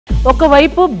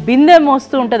ఒకవైపు బిందె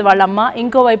మోస్తూ ఉంటుంది వాళ్ళమ్మ,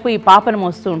 ఇంకోవైపు ఈ పాపను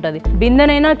మోస్తూ ఉంటుంది.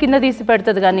 బిందెనైనా కింద తీసి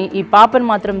పెడుతుంది కానీ ఈ పాపను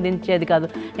మాత్రం దించేది కాదు.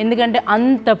 ఎందుకంటే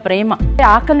అంత ప్రేమ.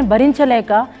 ఆకలిని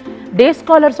భరించలేక డే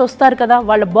స్కాలర్స్ వస్తారు కదా,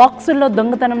 వాళ్ళ బాక్సుల్లో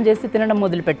దొంగతనం చేసి తినడం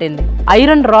మొదలుపెట్టింది.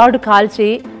 ఐరన్ రాడ్ కాల్చి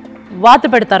వాత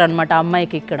పెడతారనమాట ఆ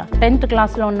అమ్మాయికి. ఇక్కడ 10th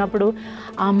క్లాస్లో ఉన్నప్పుడు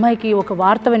ఆ అమ్మాయికి ఒక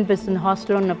వార్త వినిపిస్తుంది,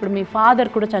 హాస్టల్లో ఉన్నప్పుడు మీ ఫాదర్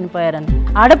కూడా చనిపోయారని.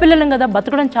 ఆడపిల్లలం కదా,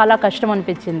 బతకడం చాలా కష్టం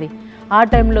అనిపించింది. ఆ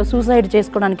టైంలో సూసైడ్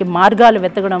చేసుకోవడానికి మార్గాలు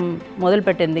వెతకడం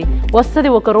మొదలుపెట్టింది. వస్తుంది,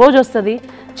 ఒక రోజు వస్తుంది,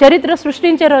 చరిత్ర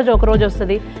సృష్టించే రోజు ఒక రోజు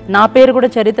వస్తుంది, నా పేరు కూడా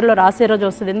చరిత్రలో రాసే రోజు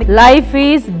వస్తుంది. Life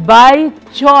is by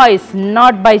choice,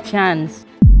 not by chance.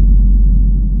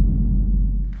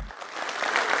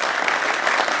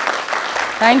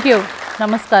 Thank you,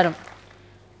 నమస్కారం.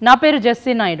 నా పేరు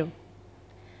జెస్సీ నాయుడు.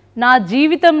 నా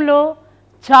జీవితంలో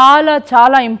చాలా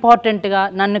చాలా ఇంపార్టెంట్గా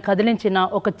నన్ను కదిలించిన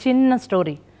ఒక చిన్న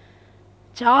స్టోరీ,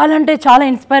 చాలా అంటే చాలా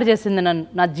ఇన్స్పైర్ చేసింది నన్ను.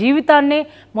 నా జీవితాన్ని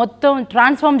మొత్తం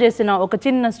ట్రాన్స్ఫార్మ్ చేసిన ఒక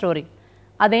చిన్న స్టోరీ.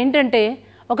 అదేంటంటే,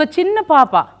 ఒక చిన్న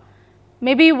పాప,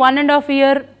 మేబీ 1.5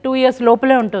 year 2 years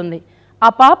లోపలే ఉంటుంది. ఆ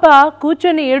పాప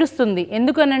కూర్చొని ఏడుస్తుంది.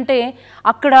 ఎందుకనంటే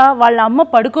అక్కడ వాళ్ళ అమ్మ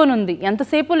పడుకొని ఉంది,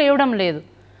 ఎంతసేపు లేవడం లేదు.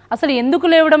 అసలు ఎందుకు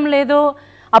లేవడం లేదో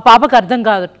ఆ పాపకు అర్థం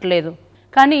కావట్లేదు.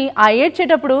 కానీ ఆ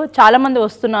ఏడ్చేటప్పుడు చాలామంది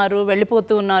వస్తున్నారు,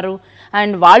 వెళ్ళిపోతూ ఉన్నారు,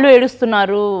 అండ్ వాళ్ళు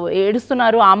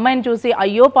ఏడుస్తున్నారు. ఆ అమ్మాయిని చూసి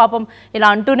అయ్యో పాపం ఇలా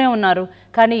అంటూనే ఉన్నారు.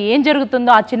 కానీ ఏం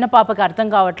జరుగుతుందో ఆ చిన్న పాపకి అర్థం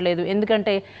కావట్లేదు.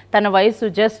 ఎందుకంటే తన వయసు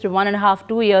జస్ట్ 1.5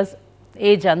 2 years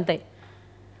ఏజ్ అంతే.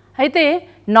 అయితే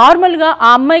నార్మల్గా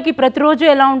ఆ అమ్మాయికి ప్రతిరోజు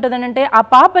ఎలా ఉంటుందనంటే, ఆ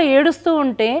పాప ఏడుస్తూ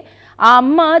ఉంటే ఆ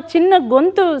అమ్మ చిన్న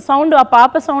గొంతు సౌండ్, ఆ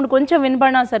పాప సౌండ్ కొంచెం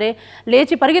వినపడినా సరే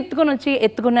లేచి పరిగెత్తుకొని వచ్చి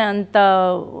ఎత్తుకునే అంత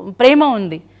ప్రేమ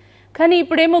ఉంది. కానీ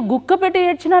ఇప్పుడేమో గుక్క పెట్టి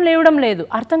ఏడ్చినా లేవడం లేదు.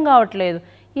 అర్థం కావట్లేదు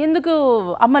ఎందుకు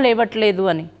అమ్మ లేవట్లేదు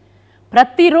అని.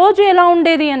 ప్రతిరోజు ఎలా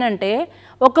ఉండేది అని అంటే,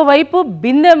 ఒకవైపు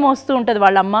బిందె మోస్తూ ఉంటుంది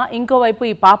వాళ్ళమ్మ, ఇంకోవైపు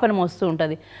ఈ పాపను మోస్తూ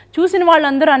ఉంటుంది. చూసిన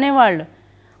వాళ్ళందరూ అనేవాళ్ళు,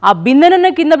 ఆ బిందెనన్నా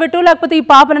కింద పెట్టు, లేకపోతే ఈ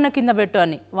పాపనన్నా కింద పెట్టు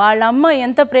అని. వాళ్ళ అమ్మ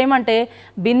ఎంత ప్రేమ అంటే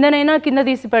బిందెనైనా కింద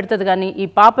తీసి పెడుతుంది కానీ ఈ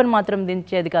పాపను మాత్రం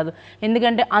దించేది కాదు.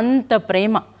 ఎందుకంటే అంత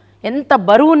ప్రేమ. ఎంత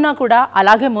బరువు ఉన్నా కూడా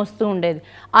అలాగే మోస్తూ ఉండేది.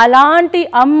 అలాంటి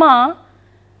అమ్మ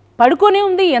పడుకొని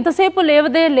ఉంది, ఎంతసేపు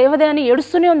లేవదే అని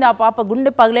ఏడుస్తూనే ఉంది. ఆ పాప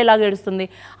గుండె పగిలేలాగా ఏడుస్తుంది.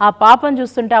 ఆ పాపను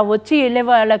చూస్తుంటే ఆ వచ్చి వెళ్ళే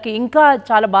వాళ్ళకి ఇంకా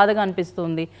చాలా బాధగా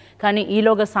అనిపిస్తుంది. కానీ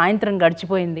ఈలోగా సాయంత్రం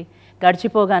గడిచిపోయింది.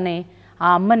 గడిచిపోగానే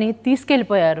ఆ అమ్మని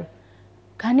తీసుకెళ్ళిపోయారు.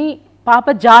 కానీ పాప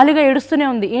జాలిగా ఏడుస్తూనే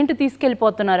ఉంది, ఏంటి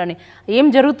తీసుకెళ్ళిపోతున్నారని. ఏం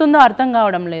జరుగుతుందో అర్థం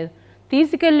కావడం లేదు.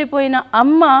 తీసుకెళ్ళిపోయిన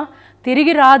అమ్మ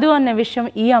తిరిగి రాదు అనే విషయం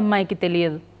ఈ అమ్మాయికి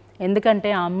తెలియదు. ఎందుకంటే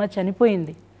ఆ అమ్మ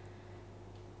చనిపోయింది,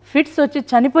 ఫిట్స్ వచ్చి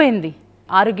చనిపోయింది,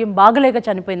 ఆరోగ్యం బాగలేక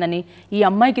చనిపోయిందని ఈ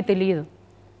అమ్మాయికి తెలియదు.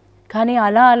 కానీ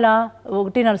అలా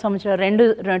 1.5 సంవత్సరం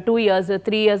 2 years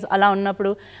 3 years అలా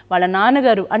ఉన్నప్పుడు వాళ్ళ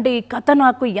నాన్నగారు, అంటే ఈ కథ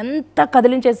నాకు ఎంత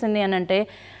కదిలించేసింది అని అంటే,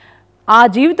 ఆ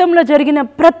జీవితంలో జరిగిన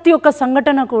ప్రతి ఒక్క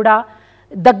సంఘటన కూడా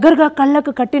దగ్గరగా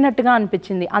కళ్ళకు కట్టినట్టుగా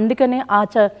అనిపించింది. అందుకనే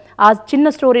ఆ చిన్న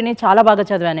స్టోరీని చాలా బాగా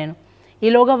చదివాను నేను.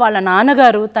 ఈలోగా వాళ్ళ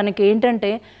నాన్నగారు తనకి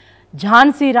ఏంటంటే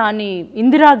ఝాన్సీ రాణి,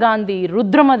 ఇందిరాగాంధీ,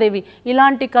 రుద్రమదేవి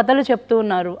ఇలాంటి కథలు చెప్తూ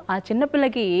ఉన్నారు. ఆ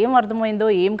చిన్నపిల్లకి ఏం అర్థమైందో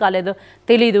ఏం కాలేదో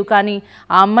తెలీదు. కానీ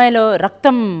ఆ అమ్మాయిలో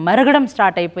రక్తం మరగడం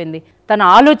స్టార్ట్ అయిపోయింది. తన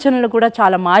ఆలోచనలు కూడా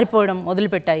చాలా మారిపోవడం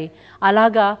మొదలుపెట్టాయి.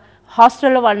 అలాగా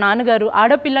హాస్టల్లో వాళ్ళ నాన్నగారు,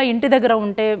 ఆడపిల్ల ఇంటి దగ్గర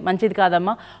ఉంటే మంచిది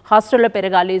కాదమ్మా, హాస్టల్లో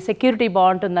పెరగాలి, సెక్యూరిటీ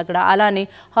బాగుంటుంది అక్కడ, అలా అని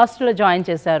హాస్టల్లో జాయిన్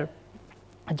చేశారు.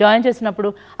 జాయిన్ చేసినప్పుడు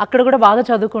అక్కడ కూడా బాగా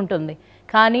చదువుకుంటుంది.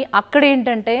 కానీ అక్కడ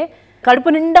ఏంటంటే కడుపు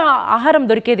నిండా ఆహారం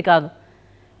దొరికేది కాదు.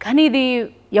 కానీ ఇది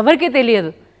ఎవరికీ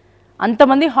తెలియదు.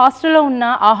 అంతమంది హాస్టల్లో ఉన్న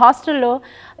ఆ హాస్టల్లో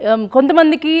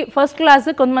కొంతమందికి ఫస్ట్ క్లాస్,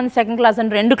 కొంతమంది సెకండ్ క్లాస్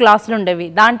అని 2 క్లాసులు ఉండేవి.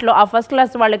 దాంట్లో ఆ ఫస్ట్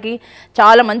క్లాస్ వాళ్ళకి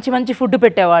చాలా మంచి ఫుడ్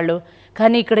పెట్టేవాళ్ళు.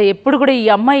 కానీ ఇక్కడ ఎప్పుడు కూడా ఈ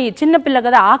అమ్మాయి చిన్నపిల్ల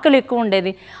కదా, ఆకలి ఎక్కువ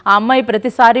ఉండేది. ఆ అమ్మాయి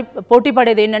ప్రతిసారి పోటీ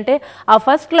పడేది ఏంటంటే, ఆ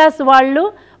ఫస్ట్ క్లాస్ వాళ్ళు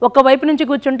ఒక వైపు నుంచి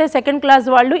కూర్చుంటే సెకండ్ క్లాస్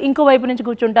వాళ్ళు ఇంకో వైపు నుంచి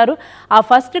కూర్చుంటారు. ఆ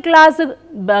ఫస్ట్ క్లాస్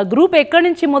గ్రూప్ ఎక్కడి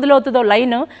నుంచి మొదలవుతుందో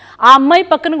లైన్, ఆ అమ్మాయి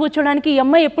పక్కన కూర్చోడానికి ఈ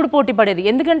అమ్మాయి ఎప్పుడు పోటీ పడేది.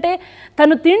 ఎందుకంటే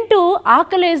తను తింటూ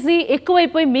ఆకలేసి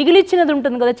ఎక్కువైపోయి మిగిలిచ్చినది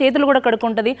ఉంటుంది కదా, చేతులు కూడా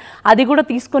కడుక్కుంటుంది, అది కూడా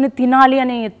తీసుకొని తినాలి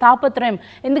అనే తాపత్రయం.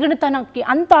 ఎందుకంటే తనకి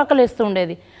అంత ఆకలేస్తూ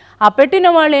ఉండేది. ఆ పెట్టిన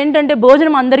వాళ్ళు ఏంటంటే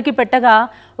భోజనం అందరికీ పెట్టగా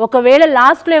ఒకవేళ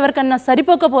లాస్ట్లో ఎవరికన్నా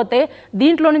సరిపోకపోతే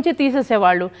దీంట్లో నుంచి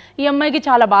తీసేసేవాళ్ళు. ఈ అమ్మాయికి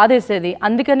చాలా బాధేసేది.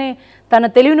 అందుకనే తన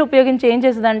తెలివిని ఉపయోగించి ఏం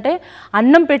చేసేదంటే,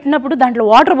 అన్నం పెట్టినప్పుడు దాంట్లో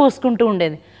వాటర్ పోసుకుంటూ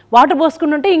ఉండేది. వాటర్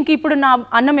పోసుకుంటుంటే ఇంక ఇప్పుడు నా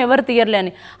అన్నం ఎవరు తీయర్లే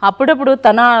అని. అప్పుడప్పుడు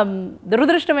తన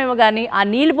దురదృష్టమేమో కానీ ఆ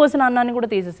నీళ్ళు పోసిన అన్నాన్ని కూడా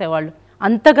తీసేసేవాళ్ళు.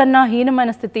 అంతకన్నా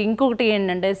హీనమైన స్థితి ఇంకొకటి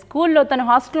ఏంటంటే, స్కూల్లో తన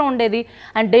హాస్టల్లో ఉండేది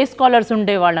అండ్ డే స్కాలర్స్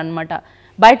ఉండేవాళ్ళు అనమాట.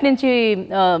 బయట నుంచి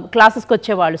క్లాసెస్కి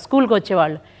వచ్చేవాళ్ళు, స్కూల్కి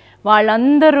వచ్చేవాళ్ళు.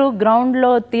 వాళ్ళందరూ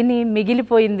గ్రౌండ్లో తిని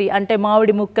మిగిలిపోయింది అంటే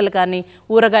మామిడి ముక్కలు కానీ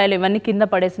ఊరగాయలు ఇవన్నీ కింద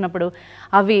పడేసినప్పుడు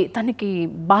అవి తనకి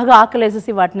బాగా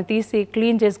ఆకలేసేసి వాటిని తీసి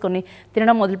క్లీన్ చేసుకొని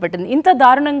తినడం మొదలుపెట్టింది. ఇంత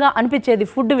దారుణంగా అనిపించేది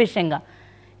ఫుడ్ విషయంగా.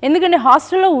 ఎందుకంటే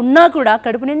హాస్టల్లో ఉన్నా కూడా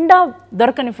కడుపు నిండా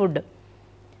దొరకని ఫుడ్.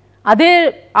 అదే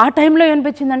ఆ టైంలో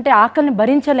ఏమనిపించిందంటే ఆకలిని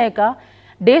భరించలేక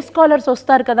డే స్కాలర్స్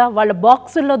వస్తారు కదా, వాళ్ళ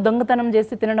బాక్సుల్లో దొంగతనం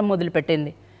చేసి తినడం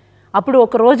మొదలుపెట్టింది. అప్పుడు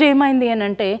ఒకరోజు ఏమైంది అని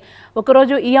అంటే,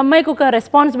 ఒకరోజు ఈ అమ్మాయికి ఒక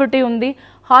రెస్పాన్సిబిలిటీ ఉంది.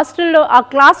 హాస్టల్లో ఆ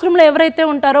క్లాస్ రూమ్లో ఎవరైతే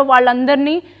ఉంటారో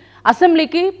వాళ్ళందరినీ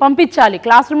అసెంబ్లీకి పంపించాలి,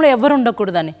 క్లాస్ రూమ్లో ఎవరు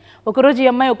ఉండకూడదని. ఒకరోజు ఈ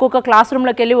అమ్మాయి ఒక్కొక్క క్లాస్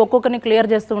రూమ్లోకి వెళ్ళి ఒక్కొక్కరిని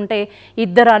క్లియర్ చేస్తూ ఉంటే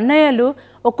ఇద్దరు అన్నయ్యలు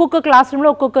ఒక్కొక్క క్లాస్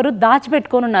రూమ్లో ఒక్కొక్కరు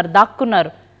దాచిపెట్టుకొని ఉన్నారు,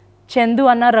 దాక్కున్నారు. చందు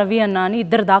అన్న, రవి అన్న అని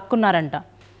ఇద్దరు దాక్కున్నారంట.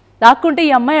 దాక్కుంటే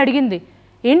ఈ అమ్మాయి అడిగింది,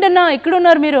 ఏంటన్నా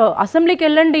ఎక్కడున్నారు మీరు, అసెంబ్లీకి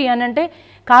వెళ్ళండి అని అంటే,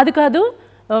 కాదు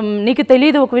నీకు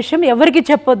తెలియదు ఒక విషయం, ఎవరికి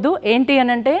చెప్పొద్దు. ఏంటి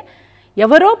అని అంటే,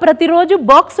 ఎవరో ప్రతిరోజు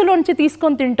బాక్సులోంచి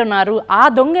తీసుకొని తింటున్నారు, ఆ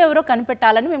దొంగ ఎవరో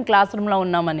కనిపెట్టాలని మేము క్లాస్ రూమ్లో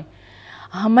ఉన్నామని.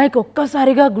 ఆ అమ్మాయికి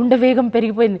ఒక్కసారిగా గుండె వేగం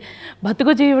పెరిగిపోయింది.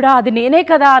 బతుకు జీవుడా, అది నేనే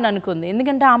కదా అని అనుకుంది.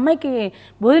 ఎందుకంటే ఆ అమ్మాయికి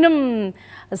భోజనం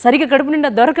సరిగ్గా కడుపు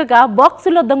నిండా దొరకక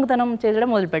బాక్సులో దొంగతనం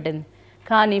చేయడం మొదలుపెట్టింది.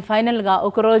 కానీ ఫైనల్గా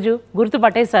ఒకరోజు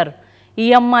గుర్తుపట్టేశారు, ఈ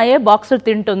అమ్మాయే బాక్సులు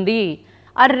తింటుంది.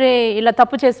 అర్రే ఇలా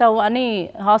తప్పు చేసావు అని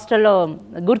హాస్టల్లో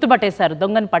గుర్తుపట్టేశారు,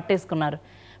 దొంగని పట్టేసుకున్నారు.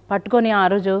 పట్టుకొని ఆ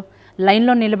రోజు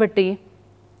లైన్లో నిలబెట్టి,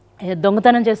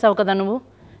 దొంగతనం చేసావు కదా నువ్వు,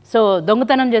 సో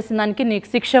దొంగతనం చేసిన దానికి నీకు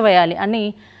శిక్ష వేయాలి అని.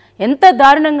 ఎంత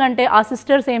దారుణంగా అంటే ఆ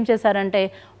సిస్టర్స్ ఏం చేశారంటే,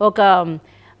 ఒక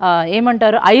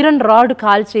ఏమంటారు ఐరన్ రాడ్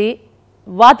కాల్చి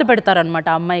వాత పెడతారనమాట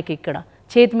ఆ అమ్మాయికి. ఇక్కడ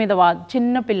చేతి మీద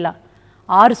చిన్న పిల్ల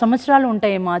 6 సంవత్సరాలు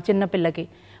ఉంటాయేమో ఆ చిన్న పిల్లకి.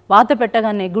 వాత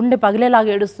పెట్టగానే గుండె పగిలేలాగా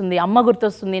ఏడుస్తుంది, అమ్మ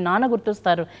గుర్తొస్తుంది, నాన్న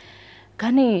గుర్తొస్తారు.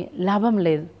 కానీ లాభం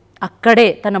లేదు. అక్కడే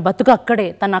తన బతుకు,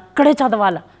 తను అక్కడే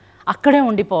చదవాలి, అక్కడే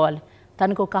ఉండిపోవాలి.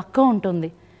 తనకు ఒక అక్క ఉంటుంది,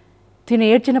 తిని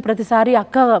ఏడ్చిన ప్రతిసారి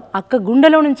అక్క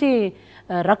గుండెలో నుంచి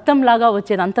రక్తంలాగా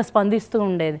వచ్చేది, అంత స్పందిస్తూ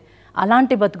ఉండేది.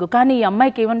 అలాంటి బతుకు. కానీ ఈ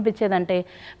అమ్మాయికి ఏమనిపించేదంటే,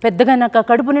 పెద్దగా నాకు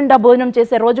కడుపు నిండా భోజనం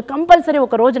చేసే రోజు కంపల్సరీ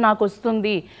ఒక రోజు నాకు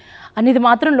వస్తుంది అనేది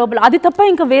మాత్రం లోపల. అది తప్ప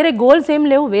ఇంకా వేరే గోల్స్ ఏం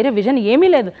లేవు, వేరే విజన్ ఏమీ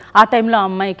లేదు ఆ టైంలో ఆ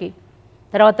అమ్మాయికి.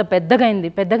 తర్వాత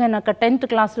పెద్దగైనాక 10th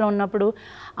క్లాస్లో ఉన్నప్పుడు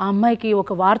ఆ అమ్మాయికి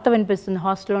ఒక వార్త వినిపిస్తుంది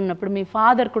హాస్టల్లో ఉన్నప్పుడు, మీ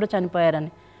ఫాదర్ కూడా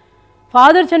చనిపోయారని.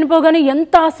 ఫాదర్ చనిపోగానే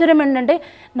ఎంత ఆశ్చర్యం ఏంటంటే,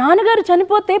 నాన్నగారు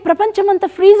చనిపోతే ప్రపంచం అంతా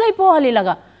ఫ్రీజ్ అయిపోవాలి,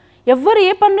 ఇలాగా ఎవ్వరు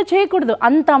ఏ పనులు చేయకూడదు,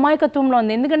 అంత అమాయకత్వంలో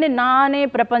ఉంది. ఎందుకంటే నానే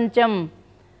ప్రపంచం,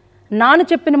 నాన్న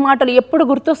చెప్పిన మాటలు ఎప్పుడు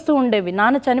గుర్తొస్తూ ఉండేవి.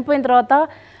 నాన్న చనిపోయిన తర్వాత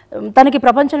తనకి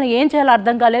ప్రపంచంలో ఏం చేయాలో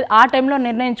అర్థం కాలేదు. ఆ టైంలో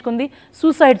నిర్ణయించుకుంది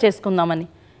సూసైడ్ చేసుకుందామని.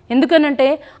 ఎందుకనంటే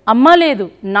అమ్మ లేదు,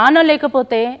 నాన్న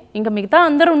లేకపోతే ఇంకా మిగతా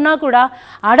అందరూ ఉన్నా కూడా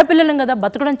ఆడపిల్లలం కదా,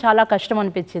 బతకడం చాలా కష్టం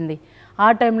అనిపించింది. ఆ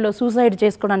టైంలో సూసైడ్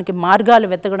చేసుకోవడానికి మార్గాలు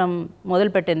వెతకడం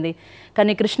మొదలుపెట్టింది.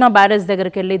 కానీ కృష్ణా బ్యారేజ్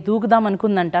దగ్గరికి వెళ్ళి దూకుదాం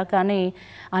అనుకుందంట, కానీ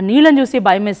ఆ నీళ్ళని చూసి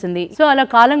భయమేసింది. సో అలా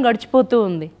కాలం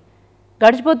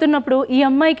గడిచిపోతున్నప్పుడు ఈ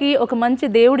అమ్మాయికి ఒక మంచి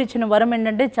దేవుడు ఇచ్చిన వరం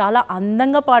ఏంటంటే, చాలా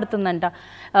అందంగా పాడుతుందంట.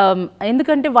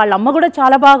 ఎందుకంటే వాళ్ళ అమ్మ కూడా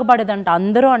చాలా బాగా పాడేదంట.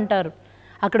 అందరూ అంటారు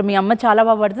అక్కడ మీ అమ్మ చాలా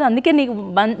బాగా పాడుతుంది, అందుకే నీకు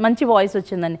మంచి వాయిస్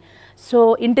వచ్చిందని. సో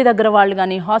ఇంటి దగ్గర వాళ్ళు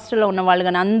కానీ హాస్టల్లో ఉన్న వాళ్ళు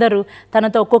కానీ అందరూ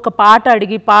తనతో ఒక్కొక్క పాట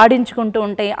అడిగి పాడించుకుంటూ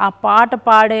ఉంటే, ఆ పాట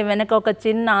పాడే వెనక ఒక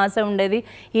చిన్న ఆశ ఉండేది,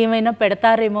 ఏమైనా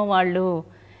పెడతారేమో వాళ్ళు,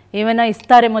 ఏమైనా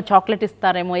ఇస్తారేమో, చాక్లెట్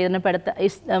ఇస్తారేమో, ఏదైనా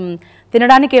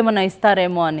తినడానికి ఏమైనా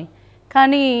ఇస్తారేమో అని.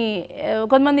 కానీ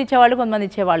కొంతమంది ఇచ్చేవాళ్ళు, కొంతమంది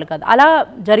ఇచ్చేవాళ్ళు కాదు, అలా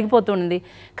జరిగిపోతుంది.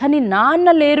 కానీ నాన్న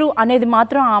లేరు అనేది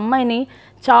మాత్రం ఆ అమ్మాయిని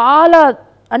చాలా,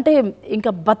 అంటే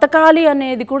ఇంకా బతకాలి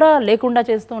అనేది కూడా లేకుండా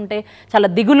చేస్తూ ఉంటే చాలా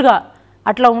దిగులుగా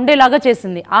అట్లా ఉండేలాగా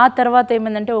చేసింది. ఆ తర్వాత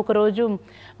ఏమైందంటే, ఒకరోజు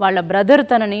వాళ్ళ బ్రదర్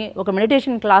తనని ఒక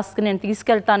మెడిటేషన్ క్లాస్కి నేను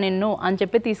తీసుకెళ్తాను నిన్ను అని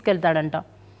చెప్పి తీసుకెళ్తాడంట.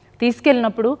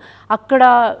 తీసుకెళ్ళినప్పుడు అక్కడ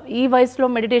ఈ వయసులో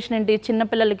మెడిటేషన్ ఏంటి,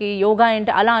 చిన్నపిల్లలకి యోగా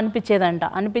ఏంటి అలా అనిపించేదంట.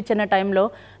 అనిపించిన టైంలో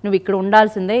నువ్వు ఇక్కడ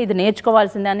ఉండాల్సిందే, ఇది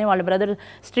నేర్చుకోవాల్సిందే అని వాళ్ళ బ్రదర్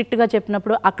స్ట్రిక్ట్గా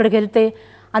చెప్పినప్పుడు అక్కడికి వెళ్తే,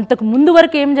 అంతకు ముందు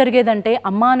వరకు ఏం జరిగేదంటే,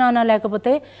 అమ్మా నాన్న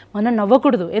లేకపోతే మనం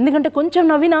నవ్వకూడదు. ఎందుకంటే కొంచెం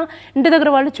నవ్వినా ఇంటి దగ్గర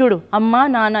వాళ్ళు చూడు అమ్మా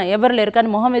నాన్న ఎవరు లేరు, కానీ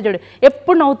మొహమే చూడు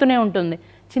ఎప్పుడు నవ్వుతూనే ఉంటుంది.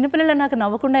 చిన్నపిల్లలు నాకు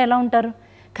నవ్వకుండా ఎలా ఉంటారు?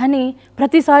 కానీ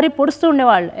ప్రతిసారి పొడుస్తూ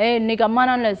ఉండేవాళ్ళు, నీకు అమ్మా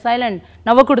నాన్న లేదు, సైలెంట్,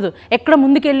 నవ్వకూడదు, ఎక్కడ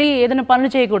ముందుకెళ్ళి ఏదైనా పనులు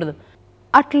చేయకూడదు.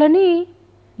 అట్లని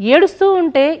ఏడుస్తూ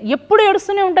ఉంటే, ఎప్పుడు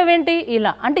ఏడుస్తూనే ఉంటావేంటి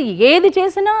ఇలా అంటే, ఏది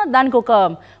చేసినా దానికి ఒక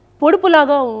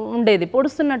పొడుపులాగా ఉండేది,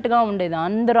 పొడుస్తున్నట్టుగా ఉండేది.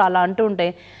 అందరూ అలా అంటూ ఉంటే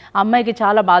అమ్మాయికి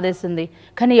చాలా బాధేసింది.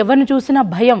 కానీ ఎవరిని చూసినా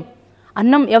భయం,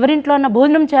 అన్నం ఎవరింట్లో అన్న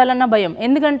భోజనం చేయాలన్న భయం.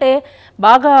 ఎందుకంటే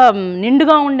బాగా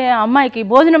నిండుగా ఉండే అమ్మాయికి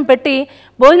భోజనం పెట్టి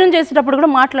భోజనం చేసేటప్పుడు కూడా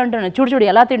మాట్లాడుతున్నాను, చూడు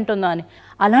ఎలా తింటుందో అని.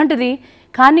 అలాంటిది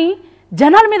కానీ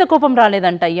జనాల మీద కోపం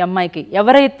రాలేదంట ఈ అమ్మాయికి.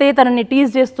 ఎవరైతే తనని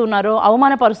టీజ్ చేస్తున్నారో,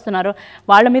 అవమానపరుస్తున్నారో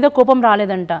వాళ్ళ మీద కోపం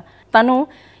రాలేదంట. తను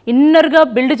ఇన్నర్గా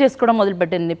బిల్డ్ చేసుకోవడం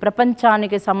మొదలుపెట్టింది.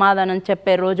 ప్రపంచానికి సమాధానం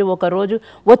చెప్పే రోజు ఒక రోజు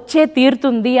వచ్చే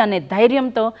తీరుతుంది అనే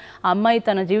ధైర్యంతో ఆ అమ్మాయి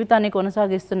తన జీవితాన్ని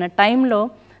కొనసాగిస్తున్న టైంలో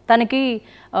తనకి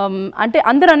అంటే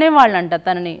అందరూ అనేవాళ్ళంట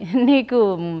తనని, నీకు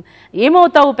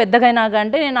ఏమవుతావు పెద్దగైనాక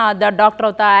అంటే, నేను డాక్టర్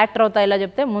అవుతా, యాక్టర్ అవుతా ఇలా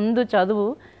చెప్తే, ముందు చదువు,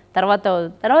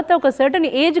 తర్వాత ఒక సర్టన్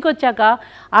ఏజ్కి వచ్చాక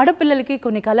ఆడపిల్లలకి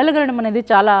కొన్ని కలలు కనడం అనేది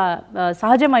చాలా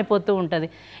సహజం అయిపోతూ ఉంటుంది.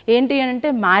 ఏంటి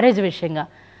అంటే మ్యారేజ్ విషయంగా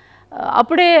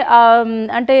అప్పుడే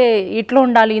అంటే ఇట్లా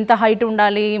ఉండాలి, ఇంత హైట్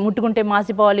ఉండాలి, ముట్టుకుంటే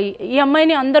మాసిపోవాలి, ఈ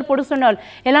అమ్మాయిని అందరు పొడుస్తుండాలి,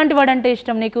 ఎలాంటి వాడంటే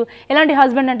ఇష్టం నీకు, ఎలాంటి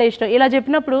హస్బెండ్ అంటే ఇష్టం, ఇలా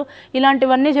చెప్పినప్పుడు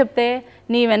ఇలాంటివన్నీ చెప్తే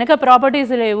నీ వెనక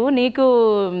ప్రాపర్టీస్ లేవు, నీకు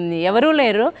ఎవరూ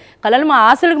లేరు, కలలు మా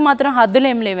ఆశలకు మాత్రం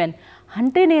హద్దులేం లేవని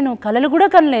అంటే, నేను కలలు కూడా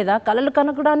కనలేదా, కలలు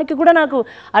కనడానికి కూడా నాకు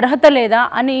అర్హత లేదా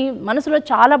అని మనసులో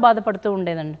చాలా బాధపడుతూ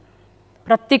ఉండేదండి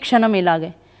ప్రతి క్షణం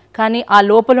ఇలాగే. కానీ ఆ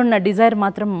లోపలున్న డిజైర్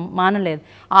మాత్రం మానలేదు,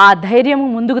 ఆ ధైర్యము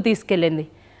ముందుకు తీసుకెళ్ళింది.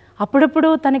 అప్పుడప్పుడు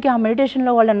తనకి ఆ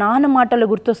మెడిటేషన్లో వాళ్ళ నాన్న మాటలు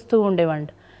గుర్తొస్తూ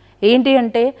ఉండేవాడు. ఏంటి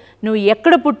అంటే, నువ్వు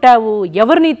ఎక్కడ పుట్టావు,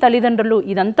 ఎవరు నీ తల్లిదండ్రులు,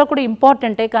 ఇదంతా కూడా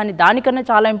ఇంపార్టెంటే, కానీ దానికన్నా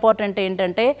చాలా ఇంపార్టెంట్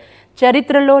ఏంటంటే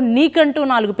చరిత్రలో నీకంటూ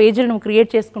 4 పేజీలు నువ్వు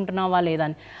క్రియేట్ చేసుకుంటున్నావా లేదా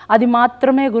అని, అది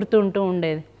మాత్రమే గుర్తుంటూ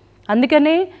ఉండేది.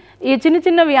 అందుకని ఈ చిన్న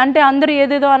చిన్నవి అంటే అందరూ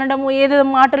ఏదేదో అనడము, ఏదేదో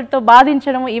మాటలతో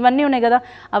బాధించడము ఇవన్నీ ఉన్నాయి కదా,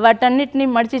 వాటన్నిటిని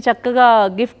మడిచి చక్కగా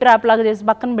గిఫ్ట్ ర్యాప్ లాగా చేసి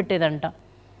పక్కన పెట్టేదంట.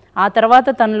 ఆ తర్వాత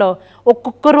తనలో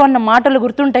ఒక్కొక్కరు అన్న మాటలు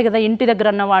గుర్తుంటాయి కదా, ఇంటి దగ్గర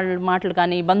అన్న వాళ్ళ మాటలు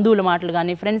కానీ, బంధువుల మాటలు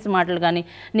కానీ, ఫ్రెండ్స్ మాటలు కానీ,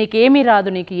 నీకేమీ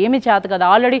రాదు, నీకు ఏమీ చేత కదా,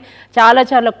 ఆల్రెడీ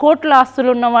చాలా కోట్ల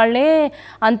ఆస్తులు ఉన్న వాళ్ళే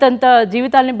అంతంత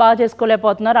జీవితాలని బాగా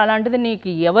చేసుకోలేకపోతున్నారు, అలాంటిది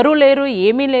నీకు ఎవరూ లేరు,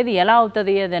 ఏమీ లేదు, ఎలా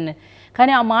అవుతుంది అదని.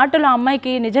 కానీ ఆ మాటలు ఆ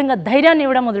అమ్మాయికి నిజంగా ధైర్యాన్ని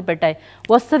ఇవ్వడం మొదలుపెట్టాయి.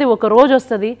 వస్తుంది, ఒక రోజు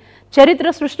వస్తుంది,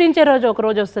 చరిత్ర సృష్టించే రోజు ఒక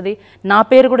రోజు వస్తుంది, నా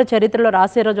పేరు కూడా చరిత్రలో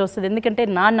రాసే రోజు వస్తుంది, ఎందుకంటే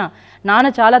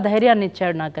నాన్న చాలా ధైర్యాన్ని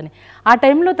ఇచ్చాడు నాకని. ఆ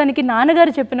టైంలో తనకి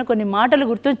నాన్నగారు చెప్పిన కొన్ని మాటలు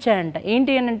గుర్తొచ్చాయంట.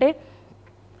 ఏంటి అంటే,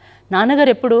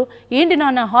 నాన్నగారు ఎప్పుడు ఏంటి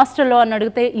నాన్న హాస్టల్లో అని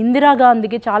అడిగితే,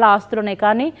 ఇందిరాగాంధీకి చాలా ఆస్తులు ఉన్నాయి,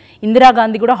 కానీ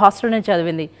ఇందిరాగాంధీ కూడా హాస్టల్లోనే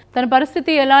చదివింది. తన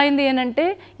పరిస్థితి ఎలా అయింది అని అంటే,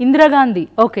 ఇందిరాగాంధీ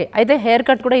ఓకే అయితే హెయిర్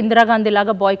కట్ కూడా ఇందిరాగాంధీ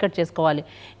లాగా బాయ్ కట్ చేసుకోవాలి.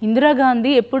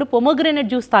 ఇందిరాగాంధీ ఎప్పుడు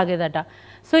పొమోగ్రేనేట్ జ్యూస్ తాగేదట.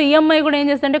 సో ఈ అమ్మాయి కూడా ఏం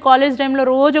చేస్తుంటే, కాలేజ్ టైంలో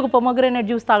రోజు ఒక పొమోగ్రేనేట్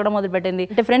జ్యూస్ తాగడం మొదలుపెట్టింది.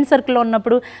 అంటే ఫ్రెండ్ సర్కిల్లో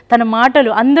ఉన్నప్పుడు తన మాటలు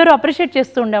అందరూ అప్రిషియేట్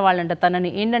చేస్తూ ఉండేవాళ్ళంట తనని.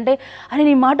 ఏంటంటే, అరే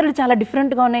నీ మాటలు చాలా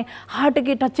డిఫరెంట్గా ఉన్నాయి,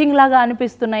 హార్ట్కి టచింగ్ లాగా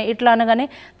అనిపిస్తున్నాయి, ఇట్లా అనగానే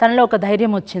తనలో ఒక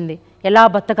ధైర్యం వచ్చింది, ఎలా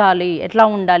బతకాలి, ఎట్లా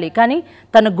ఉండాలి. కానీ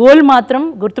తన గోల్ మాత్రం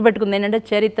గుర్తుపెట్టుకుంది ఏంటంటే,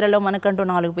 చరిత్రలో మనకంటూ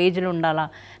 4 పేజీలు ఉండాలా.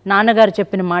 నాన్నగారు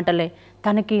చెప్పిన మాటలే,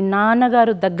 తనకి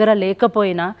నాన్నగారు దగ్గర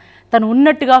లేకపోయినా తను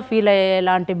ఉన్నట్టుగా ఫీల్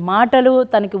అయ్యేలాంటి మాటలు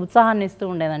తనకి ఉత్సాహాన్ని ఇస్తూ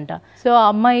ఉండేదంట. సో ఆ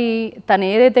అమ్మాయి తను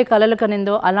ఏదైతే కలలు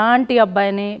కనిందో అలాంటి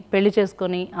అబ్బాయిని పెళ్లి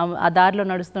చేసుకొని ఆ దారిలో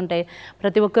నడుస్తుంటే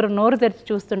ప్రతి ఒక్కరు నోరు తెరిచి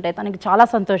చూస్తుంటే తనకి చాలా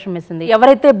సంతోషం వేసింది.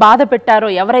 ఎవరైతే బాధ పెట్టారో,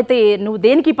 ఎవరైతే నువ్వు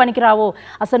దేనికి పనికిరావో,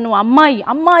 అసలు నువ్వు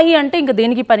అమ్మాయి అంటే ఇంక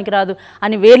దేనికి పనికిరాదు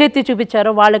అని వేలెత్తి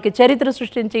చూపించారో, వాళ్ళకి చరిత్ర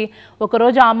సృష్టించి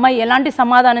ఒకరోజు ఆ అమ్మాయి ఎలాంటి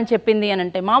సమాధానం చెప్పింది అని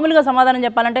అంటే, మామూలుగా సమాధానం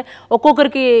చెప్పాలంటే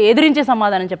ఒక్కొక్కరికి ఎదిరించే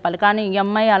సమాధానం చెప్పాలి, కానీ ఈ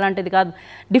అమ్మాయి అలాంటిది కాదు,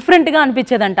 డిఫరెంట్గా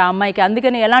అనిపించేదంట ఆ అమ్మాయికి.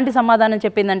 అందుకని ఎలాంటి సమాధానం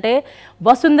చెప్పిందంటే,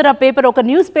 వసుంధర పేపర్ ఒక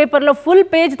న్యూస్ పేపర్లో ఫుల్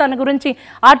పేజ్ తన గురించి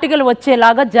ఆర్టికల్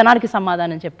వచ్చేలాగా జనానికి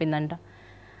సమాధానం చెప్పిందంట.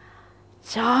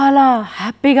 చాలా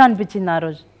హ్యాపీగా అనిపించింది ఆ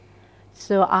రోజు.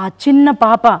 సో ఆ చిన్న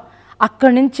పాప,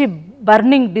 అక్కడి నుంచి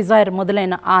బర్నింగ్ డిజైర్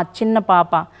మొదలైన ఆ చిన్న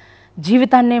పాప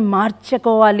జీవితాన్ని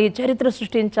మార్చుకోవాలి, చరిత్ర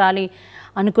సృష్టించాలి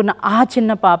అనుకున్న ఆ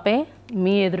చిన్న పాపే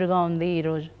మీ ఎదురుగా ఉంది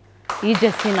ఈరోజు, ఈ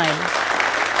జెస్సీ నాయుడు.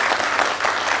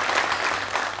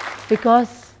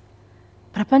 బికాస్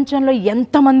ప్రపంచంలో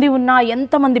ఎంతమంది ఉన్నా,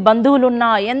 ఎంతమంది బంధువులు ఉన్నా,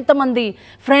 ఎంతమంది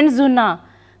ఫ్రెండ్స్ ఉన్నా,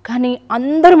 కానీ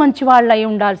అందరూ మంచి వాళ్ళు అయి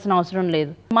ఉండాల్సిన అవసరం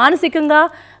లేదు. మానసికంగా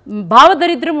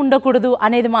భావదరిద్రం ఉండకూడదు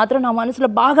అనేది మాత్రం నా మనసులో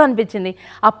బాగా అనిపించింది.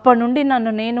 అప్పటి నుండి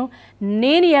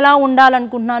నేను ఎలా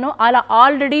ఉండాలనుకుంటున్నానో అలా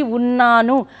ఆల్రెడీ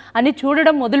ఉన్నాను అని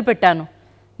చూడడం మొదలుపెట్టాను.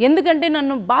 ఎందుకంటే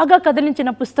నన్ను బాగా కదిలించిన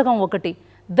పుస్తకం ఒకటి,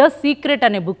 ద సీక్రెట్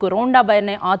అనే బుక్, రౌండా బై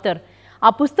అనే ఆథర్. ఆ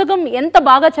పుస్తకం ఎంత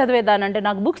బాగా చదివేదానంటే,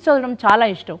 నాకు బుక్స్ చదవడం చాలా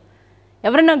ఇష్టం.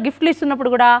 ఎవరైనా గిఫ్ట్లు ఇస్తున్నప్పుడు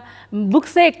కూడా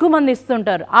బుక్సే ఎక్కువ మంది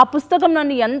ఇస్తుంటారు. ఆ పుస్తకం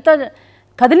నన్ను ఎంత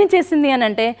కదిలించేసింది అని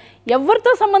అంటే,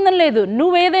 ఎవరితో సంబంధం లేదు,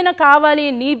 నువ్వు ఏదైనా కావాలి,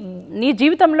 నీ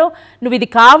జీవితంలో నువ్వు ఇది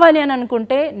కావాలి అని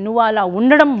అనుకుంటే నువ్వు అలా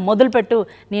ఉండడం మొదలుపెట్టు,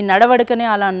 నీ నడవడికనే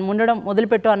అలా ఉండడం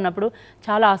మొదలుపెట్టు అన్నప్పుడు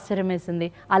చాలా ఆశ్చర్యం వేసింది.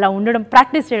 అలా ఉండడం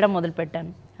ప్రాక్టీస్ చేయడం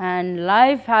మొదలుపెట్టాను. And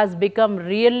life has become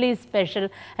really special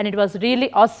and it was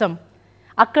really awesome.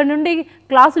 అక్కడ నుండి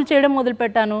క్లాసులు చేయడం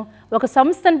మొదలుపెట్టాను. ఒక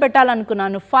సంస్థను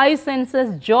పెట్టాలనుకున్నాను, 5 senses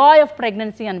జాయ్ ఆఫ్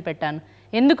ప్రెగ్నెన్సీ అని పెట్టాను.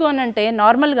 ఎందుకు అని అంటే,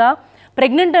 నార్మల్గా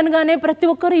ప్రెగ్నెంట్ అనగానే ప్రతి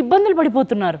ఒక్కరు ఇబ్బందులు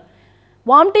పడిపోతున్నారు.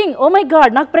 వామిటింగ్, ఓ మై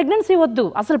గాడ్ నాకు ప్రెగ్నెన్సీ వద్దు,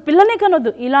 అసలు పిల్లనే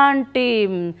కనొద్దు, ఇలాంటి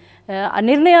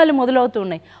నిర్ణయాలు మొదలవుతూ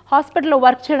ఉన్నాయి. హాస్పిటల్లో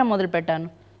వర్క్ చేయడం మొదలుపెట్టాను.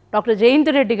 డాక్టర్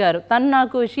జయంతి రెడ్డి గారు. తను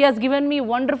నాకు she has given me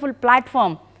wonderful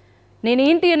platform.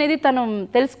 నేనేంటి అనేది తను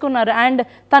తెలుసుకున్నారు. అండ్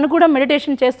తను కూడా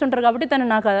మెడిటేషన్ చేస్తుంటారు కాబట్టి తను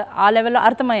నాకు ఆ లెవెల్లో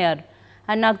అర్థమయ్యారు.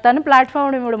 అండ్ నాకు తను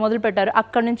ప్లాట్ఫామ్ ఇవ్వడం మొదలుపెట్టారు.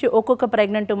 అక్కడ నుంచి ఒక్కొక్క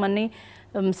ప్రెగ్నెంట్ ఉమెన్ని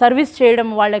సర్వీస్ చేయడం,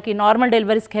 వాళ్ళకి నార్మల్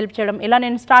డెలివరీస్కి హెల్ప్ చేయడం, ఇలా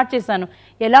నేను స్టార్ట్ చేశాను.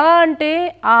 ఎలా అంటే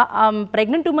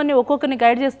ప్రెగ్నెంట్ ఉమెన్ని ఒక్కొక్కరిని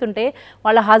గైడ్ చేస్తుంటే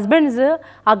వాళ్ళ హస్బెండ్స్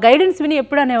ఆ గైడెన్స్ విని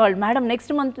ఎప్పుడు అనేవాళ్ళు, మేడం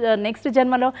నెక్స్ట్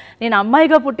జన్మలో నేను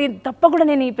అమ్మాయిగా పుట్టి తప్పకుండా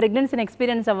నేను ఈ ప్రెగ్నెన్సీని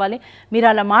ఎక్స్పీరియన్స్ అవ్వాలి, మీరు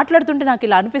అలా మాట్లాడుతుంటే నాకు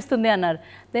ఇలా అనిపిస్తుంది అన్నారు.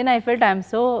 Then I felt I'm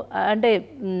so అంటే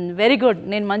వెరీ గుడ్,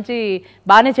 నేను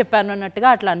బాగానే చెప్పాను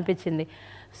అన్నట్టుగా అట్లా అనిపించింది.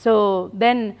 సో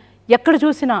దెన్ ఎక్కడ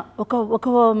చూసినా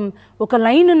ఒక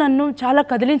లైన్ నన్ను చాలా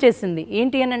కదిలించేసింది.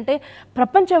 ఏంటి అని అంటే,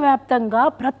 ప్రపంచవ్యాప్తంగా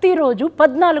ప్రతిరోజు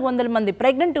 1400 మంది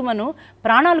ప్రెగ్నెంట్ ఉమెన్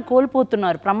ప్రాణాలు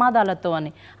కోల్పోతున్నారు ప్రమాదాలతో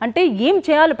అని. అంటే ఏం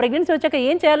చేయాలో, ప్రెగ్నెన్సీ వచ్చాక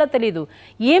ఏం చేయాలో తెలియదు,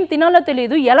 ఏం తినాలో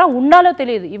తెలియదు, ఎలా ఉండాలో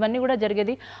తెలియదు. ఇవన్నీ కూడా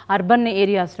జరిగేది అర్బన్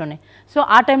ఏరియాస్లోనే. సో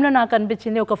ఆ టైంలో నాకు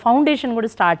అనిపించింది ఒక ఫౌండేషన్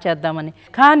కూడా స్టార్ట్ చేద్దామని.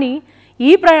 కానీ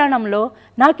ఈ ప్రయాణంలో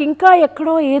నాకు ఇంకా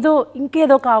ఎక్కడో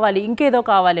ఇంకేదో కావాలి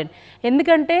అని.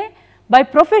 ఎందుకంటే by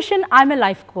profession I'm a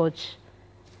life coach.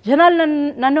 జనాలు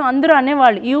నన్ను అందరూ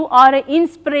అనేవాళ్ళు, you are A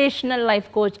inspirational life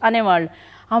coach అనేవాళ్ళు.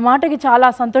 ఆ మాటకి చాలా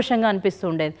సంతోషంగా అనిపిస్తూ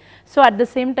ఉండేది. So at the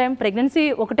same time pregnancy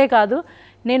ఒకటే కాదు,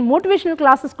 నేను మోటివేషనల్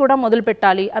క్లాసెస్ కూడా మొదలు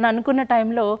పెట్టాలి అని అనుకున్న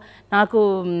టైంలో నాకు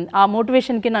ఆ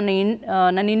మోటివేషన్కి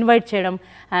నన్ను ఇన్వైట్ చేయడం,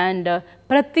 అండ్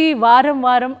ప్రతి వారం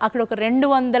అక్కడ ఒక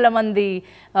 200 మంది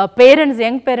పేరెంట్స్,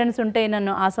 యంగ్ పేరెంట్స్ ఉంటే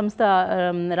నన్ను ఆ సంస్థ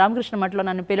రామకృష్ణ మఠంలో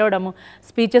నన్ను పిలవడము,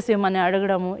 స్పీచెస్ ఇవ్వమని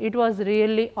అడగడము, it was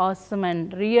really awesome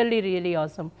and really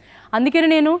awesome. అందుకని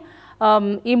నేను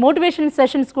ఈ మోటివేషన్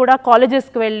సెషన్స్ కూడా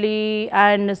కాలేజెస్కి వెళ్ళి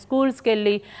అండ్ స్కూల్స్కి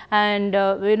వెళ్ళి అండ్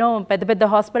పెద్ద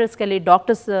హాస్పిటల్స్కి వెళ్ళి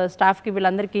డాక్టర్స్ స్టాఫ్కి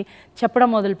వీళ్ళందరికీ చెప్పడం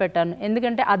మొదలుపెట్టాను.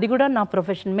 ఎందుకంటే అది కూడా నా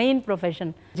ప్రొఫెషన్, మెయిన్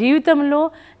ప్రొఫెషన్. జీవితంలో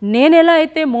నేను ఎలా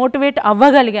అయితే మోటివేట్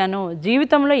అవ్వగలిగానో,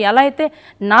 జీవితంలో ఎలా అయితే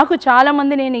నాకు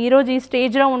చాలామంది, నేను ఈరోజు ఈ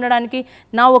స్టేజ్లో ఉండడానికి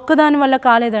నా ఒక్కదాని వల్ల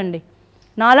కాలేదండి.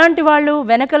 నాలాంటి వాళ్ళు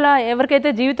వెనకల ఎవరికైతే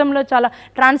జీవితంలో చాలా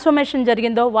ట్రాన్స్ఫర్మేషన్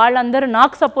జరిగిందో వాళ్ళందరూ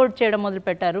నాకు సపోర్ట్ చేయడం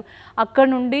మొదలుపెట్టారు. అక్కడ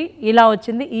నుండి ఇలా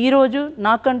వచ్చింది. ఈరోజు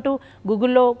నాకంటూ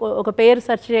గూగుల్లో ఒక పేరు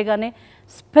సెర్చ్ చేయగానే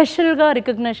స్పెషల్గా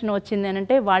రికగ్నిషన్ వచ్చింది అని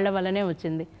అంటే వాళ్ళ వల్లనే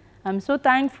వచ్చింది. I'm so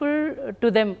thankful to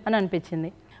them అని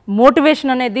అనిపించింది.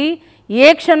 మోటివేషన్ అనేది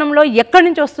ఏ క్షణంలో ఎక్కడి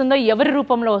నుంచి వస్తుందో, ఎవరి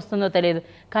రూపంలో వస్తుందో తెలియదు.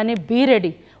 కానీ బీ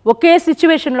రెడీ. ఒకే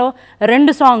సిచ్యువేషన్లో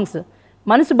 2 సాంగ్స్,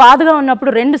 మనసు బాధగా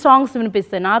ఉన్నప్పుడు 2 సాంగ్స్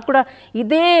వినిపిస్తాయి. నాకు కూడా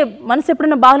ఇదే మనసు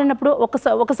ఎప్పుడైనా బాగాలేనప్పుడు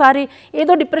ఒకసారి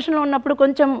ఏదో డిప్రెషన్లో ఉన్నప్పుడు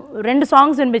కొంచెం 2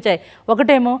 సాంగ్స్ వినిపించాయి.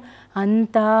 ఒకటేమో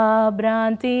అంతా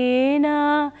భ్రాంతేనా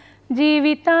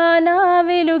జీవితాన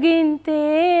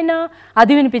వెలుగింతేనా,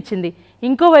 అది వినిపించింది.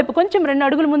 ఇంకోవైపు కొంచెం 2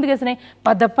 అడుగులు ముందుకేసినాయి,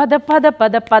 పద పద పద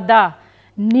పద పద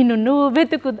నిన్ను నువ్వు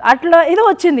వెతుకు, అట్లా ఏదో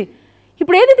వచ్చింది.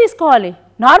 ఇప్పుడు ఏది తీసుకోవాలి?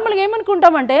 నార్మల్గా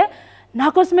ఏమనుకుంటామంటే, నా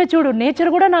కోసమే చూడు, నేచర్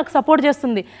కూడా నాకు సపోర్ట్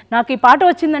చేస్తుంది, నాకు ఈ పాట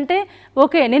వచ్చిందంటే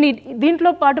ఓకే నేను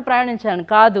దీంట్లో పాటు ప్రయాణించాను.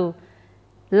 కాదు,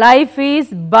 life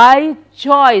is by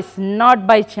choice not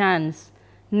by chance.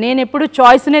 నేను ఎప్పుడు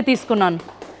చాయిస్నే తీసుకున్నాను,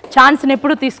 ఛాన్స్ని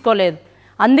ఎప్పుడు తీసుకోలేదు.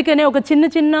 అందుకనే ఒక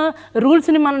చిన్న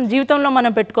రూల్స్ని మన జీవితంలో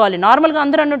మనం పెట్టుకోవాలి. నార్మల్గా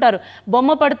అందరూ అంటుంటారు,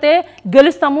 బొమ్మ పడితే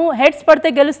గెలుస్తాము, హెడ్స్ పడితే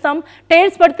గెలుస్తాం,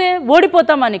 టైల్స్ పడితే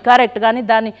ఓడిపోతామని. కరెక్ట్. కానీ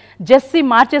దాన్ని జెస్సీ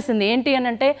మార్చేసింది. ఏంటి అని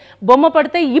అంటే, బొమ్మ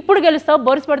పడితే ఇప్పుడు గెలుస్తావు,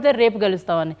 బొరుసు పడితే రేపు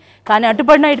గెలుస్తావని. కానీ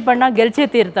అటుపడినా ఇటుపడినా గెలిచే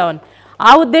తీరుతావని.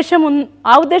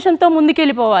 ఆ ఉద్దేశంతో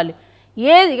ముందుకెళ్ళిపోవాలి.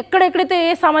 ఎక్కడెక్కడైతే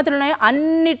ఏ సామెతలు ఉన్నాయో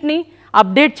అన్నిటినీ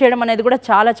అప్డేట్ చేయడం అనేది కూడా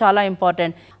చాలా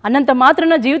ఇంపార్టెంట్. అన్నంత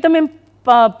మాత్రాన జీవితం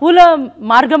పూల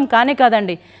మార్గం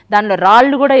కాదండి, దానిలో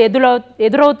రాళ్ళు కూడా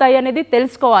ఎదురవుతాయి అనేది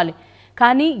తెలుసుకోవాలి.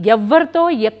 కానీ ఎవరితో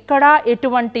ఎక్కడ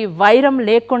ఎటువంటి వైరం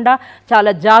లేకుండా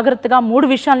చాలా జాగ్రత్తగా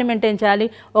 3 విషయాలను మెయింటైన్ చేయాలి.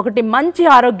 1 మంచి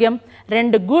ఆరోగ్యం,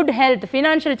 2 గుడ్ హెల్త్,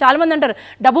 ఫినాన్షియల్. చాలామంది అంటారు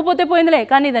డబ్బు పోతే పోయిందిలే,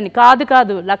 కానీ దాన్ని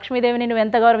కాదు, లక్ష్మీదేవిని నువ్వు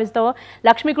ఎంత గౌరవిస్తావో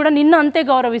లక్ష్మి కూడా నిన్ను అంతే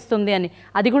గౌరవిస్తుంది అని.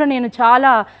 అది కూడా నేను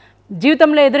చాలా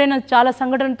జీవితంలో ఎదురైన చాలా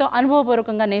సంఘటనలతో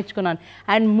అనుభవపూర్వకంగా నేర్చుకున్నాను.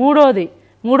 అండ్ మూడోది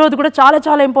కూడా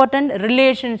చాలా ఇంపార్టెంట్,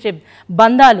 రిలేషన్షిప్,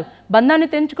 బంధాన్ని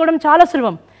తెంచుకోవడం చాలా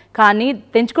సులభం. కానీ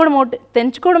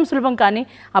తెంచుకోవడం సులభం, కానీ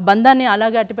ఆ బంధాన్ని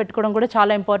అలాగే అట్టి పెట్టుకోవడం కూడా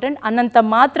చాలా ఇంపార్టెంట్. అన్నంత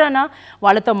మాత్రాన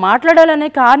వాళ్ళతో మాట్లాడాలనే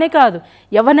కాదు,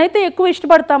 ఎవరినైతే ఎక్కువ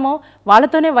ఇష్టపడతామో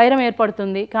వాళ్ళతోనే వైరం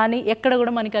ఏర్పడుతుంది. కానీ ఎక్కడ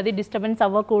కూడా మనకి అది డిస్టర్బెన్స్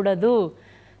అవ్వకూడదు.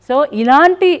 సో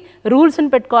ఇలాంటి రూల్స్ని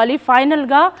పెట్టుకోవాలి.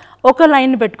 ఫైనల్గా ఒక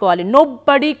లైన్ పెట్టుకోవాలి,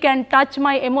 nobody can touch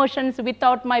my emotions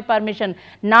without my permission.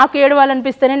 నాకు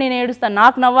ఏడవాలనిపిస్తేనే నేను ఏడుస్తాను,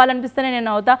 నాకు నవ్వాలనిపిస్తేనే నేను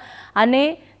నవ్వుతా అనే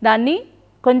దాన్ని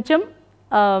కొంచెం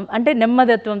అంటే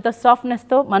నెమ్మదత్వంతో,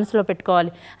 సాఫ్ట్నెస్తో మనసులో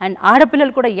పెట్టుకోవాలి. అండ్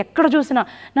ఆడపిల్లలు కూడా ఎక్కడ చూసినా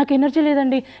నాకు ఎనర్జీ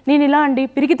లేదండి, నేను ఇలా అండి,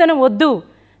 పిరికితనం వద్దు.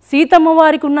 సీతమ్మ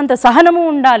వారికి ఉన్నంత సహనము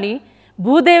ఉండాలి,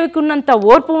 భూదేవికి ఉన్నంత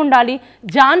ఓర్పు ఉండాలి,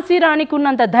 ఝాన్సీ రాణికి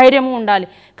ఉన్నంత ధైర్యము ఉండాలి.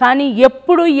 కానీ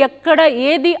ఎప్పుడు ఎక్కడ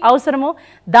ఏది అవసరమో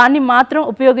దాన్ని మాత్రం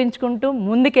ఉపయోగించుకుంటూ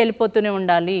ముందుకు వెళ్ళిపోతూనే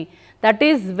ఉండాలి. That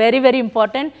is very very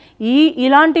important.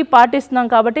 ఇలాంటి పాటిస్తున్నాం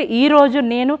కాబట్టి ఈరోజు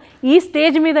నేను ఈ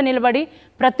స్టేజ్ మీద నిలబడి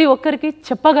ప్రతి ఒక్కరికి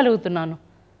చెప్పగలుగుతున్నాను.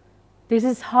 This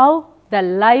is how the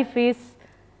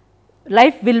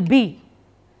life will be.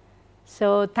 So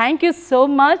thank you so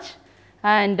much.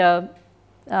 And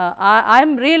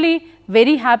I'm really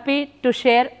very happy to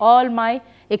share all my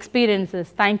experiences.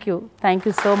 Thank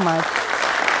you so much.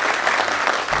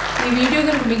 ఈ వీడియో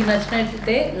కనుక మీకు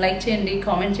నచ్చినట్లయితే లైక్ చేయండి,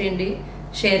 కామెంట్ చేయండి,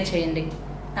 షేర్ చేయండి.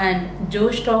 అండ్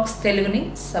జోష్ talks తెలుగుని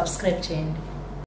subscribe చేయండి.